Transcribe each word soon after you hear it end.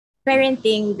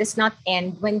parenting does not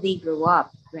end when they grow up,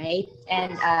 right?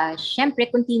 And syempre,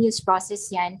 continuous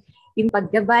process yan. Yung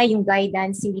paggabay, yung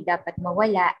guidance, hindi dapat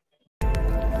mawala.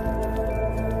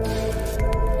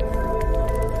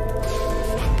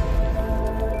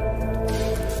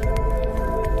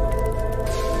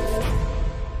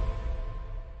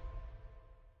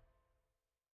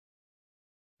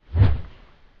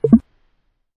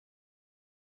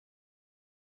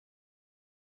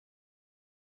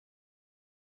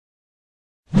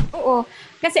 Oo,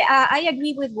 kasi I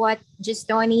agree with what just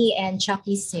Tony and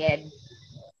Chucky said.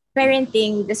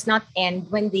 Parenting does not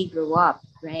end when they grow up,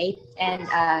 right? And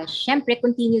syempre,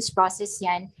 continuous process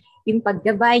yan. Yung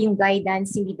paggabay, yung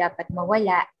guidance, hindi dapat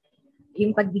mawala.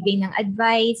 Yung pagbigay ng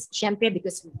advice, syempre,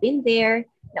 because we've been there,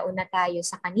 nauna tayo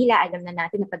sa kanila, alam na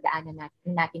natin, napagdaanan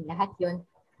natin lahat yun.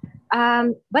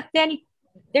 But then,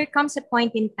 there comes a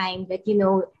point in time that, you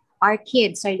know, our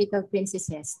kids, our little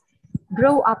princesses,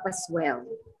 grow up as well,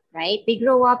 right? They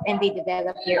grow up and they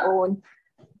develop their own,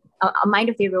 a mind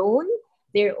of their own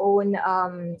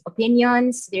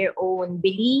opinions, their own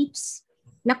beliefs,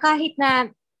 na kahit na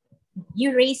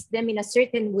you raise them in a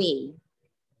certain way,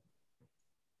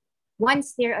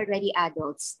 once they're already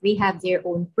adults, they have their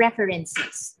own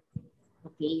preferences.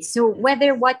 Okay, so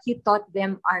whether what you taught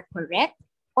them are correct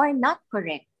or not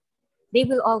correct, they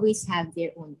will always have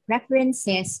their own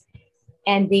preferences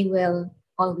and they will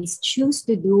always choose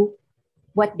to do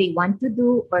what they want to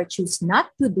do or choose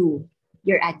not to do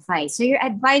your advice. So your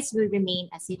advice will remain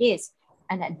as it is.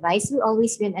 An advice will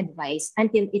always be an advice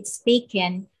until it's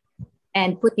taken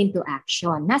and put into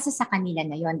action. Nasa sa kanila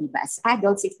na yon, di ba? As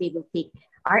adults, if they will take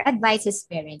our advice as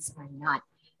parents or not.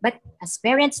 But as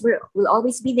parents, we'll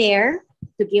always be there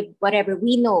to give whatever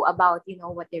we know about, you know,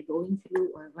 what they're going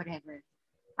through or whatever.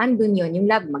 Andun yun, yung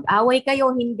love. Mag-away kayo,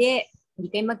 hindi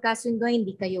kayo magkasundo,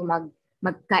 hindi kayo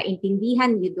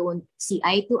magkaintindihan, you don't see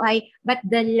eye to eye, but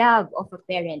the love of a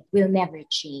parent will never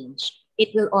change. It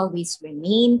will always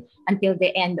remain until the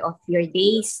end of your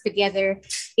days together.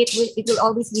 It will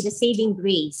always be the saving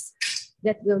grace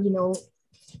that will, you know,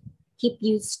 keep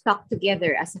you stuck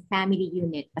together as a family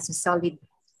unit, as a solid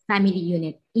family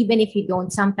unit, even if you don't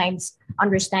sometimes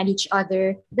understand each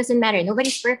other. It doesn't matter.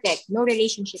 Nobody's perfect. No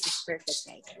relationship is perfect,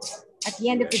 right? At the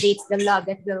end of the day, it's the love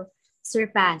that will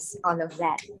surpass all of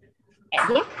that.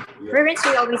 And yeah, parents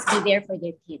will always be there for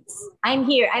their kids. I'm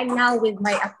here. I'm now with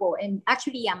my apo. And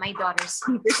actually, yeah, my daughter's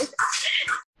here.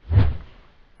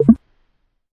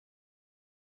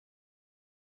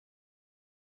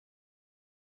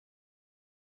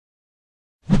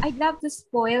 I'd love to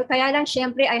spoil. Kaya lang,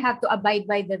 syempre, I have to abide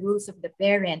by the rules of the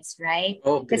parents, right?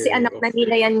 Okay, Kasi anak na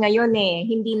nila yan ngayon eh.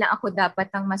 Hindi na ako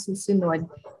dapat ang masusunod.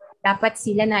 Dapat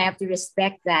sila na. I have to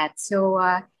respect that. So,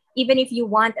 even if you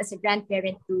want as a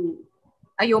grandparent to,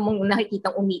 ayaw mong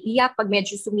nakikitang umiiyak, pag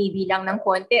medyo sumibi lang ng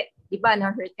konti, di ba,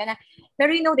 na-hurt ka na.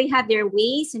 Pero you know, they have their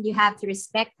ways and you have to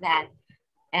respect that.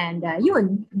 And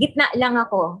yun, gitna lang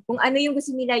ako. Kung ano yung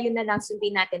gusto nila, yun na lang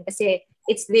sundin natin kasi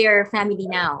it's their family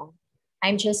now.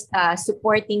 I'm just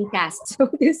supporting cast, so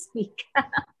to speak.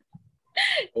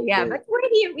 okay. Yeah, but we're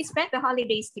here. We spent the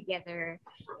holidays together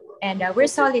and we're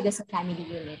solid as a family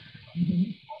unit.